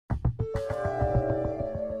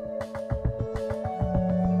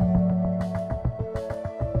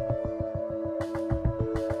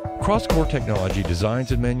cros-core technology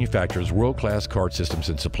designs and manufactures world-class card systems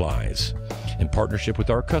and supplies. In partnership with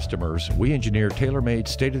our customers, we engineer tailor-made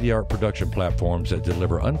state-of-the-art production platforms that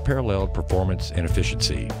deliver unparalleled performance and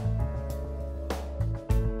efficiency.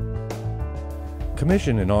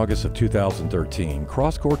 Commissioned in August of 2013,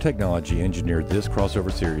 cros-core technology engineered this crossover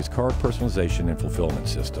series card personalization and fulfillment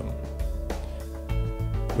system.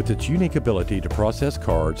 With its unique ability to process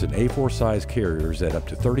cards in A4 size carriers at up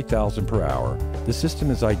to 30,000 per hour, the system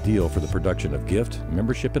is ideal for the production of gift,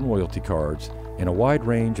 membership, and loyalty cards and a wide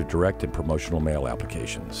range of direct and promotional mail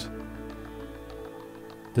applications.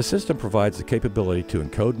 The system provides the capability to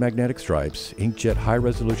encode magnetic stripes, inkjet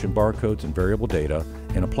high-resolution barcodes and variable data,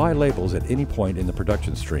 and apply labels at any point in the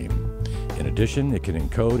production stream. In addition, it can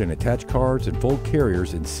encode and attach cards and fold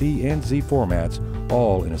carriers in C and Z formats,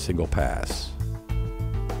 all in a single pass.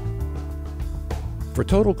 For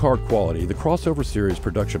total card quality, the Crossover Series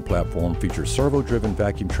production platform features servo-driven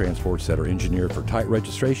vacuum transports that are engineered for tight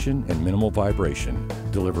registration and minimal vibration,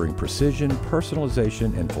 delivering precision,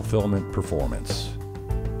 personalization, and fulfillment performance.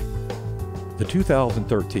 The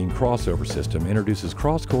 2013 Crossover system introduces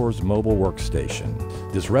cros-core's mobile workstation.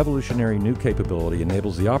 This revolutionary new capability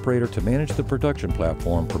enables the operator to manage the production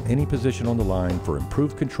platform from any position on the line for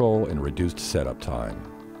improved control and reduced setup time.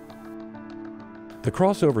 The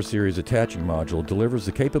Crossover Series attaching module delivers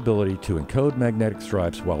the capability to encode magnetic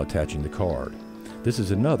stripes while attaching the card. This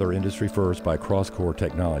is another industry first by cros-core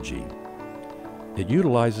technology. It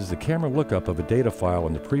utilizes the camera lookup of a data file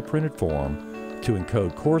in the pre-printed form to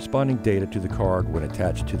encode corresponding data to the card when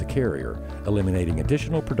attached to the carrier, eliminating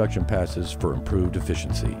additional production passes for improved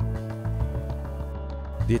efficiency.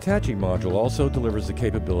 The attaching module also delivers the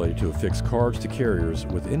capability to affix cards to carriers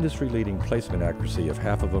with industry-leading placement accuracy of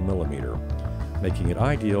 0.5 millimeter, making it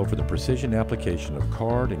ideal for the precision application of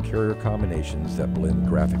card and carrier combinations that blend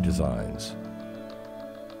graphic designs.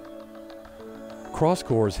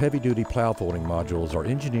 Cros-core's heavy-duty plow folding modules are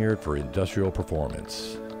engineered for industrial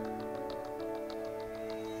performance.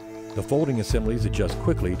 The folding assemblies adjust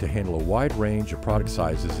quickly to handle a wide range of product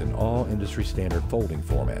sizes in all industry-standard folding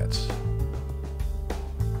formats.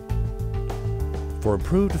 For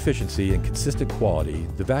improved efficiency and consistent quality,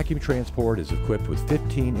 the vacuum transport is equipped with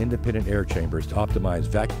 15 independent air chambers to optimize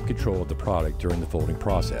vacuum control of the product during the folding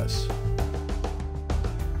process.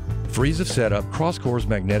 For ease of setup, cros-core's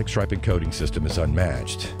magnetic stripe encoding system is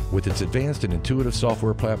unmatched. With its advanced and intuitive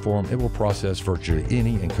software platform, it will process virtually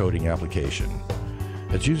any encoding application.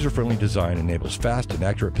 Its user-friendly design enables fast and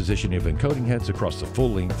accurate positioning of encoding heads across the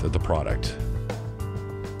full length of the product.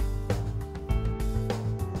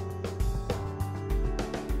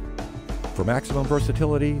 For maximum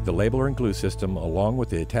versatility, the labeler and glue system, along with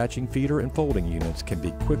the attaching feeder and folding units, can be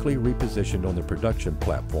quickly repositioned on the production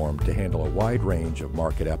platform to handle a wide range of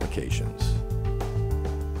market applications.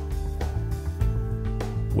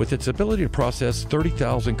 With its ability to process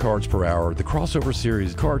 30,000 cards per hour, the Crossover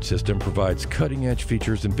Series card system provides cutting-edge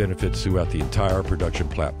features and benefits throughout the entire production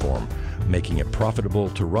platform, making it profitable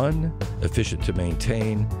to run, efficient to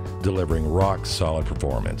maintain, delivering rock-solid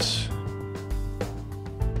performance.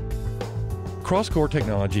 Cros-core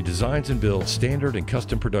technology designs and builds standard and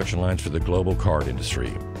custom production lines for the global card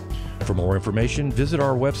industry. For more information, visit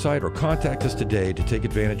our website or contact us today to take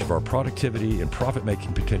advantage of our productivity and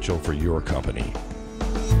profit-making potential for your company.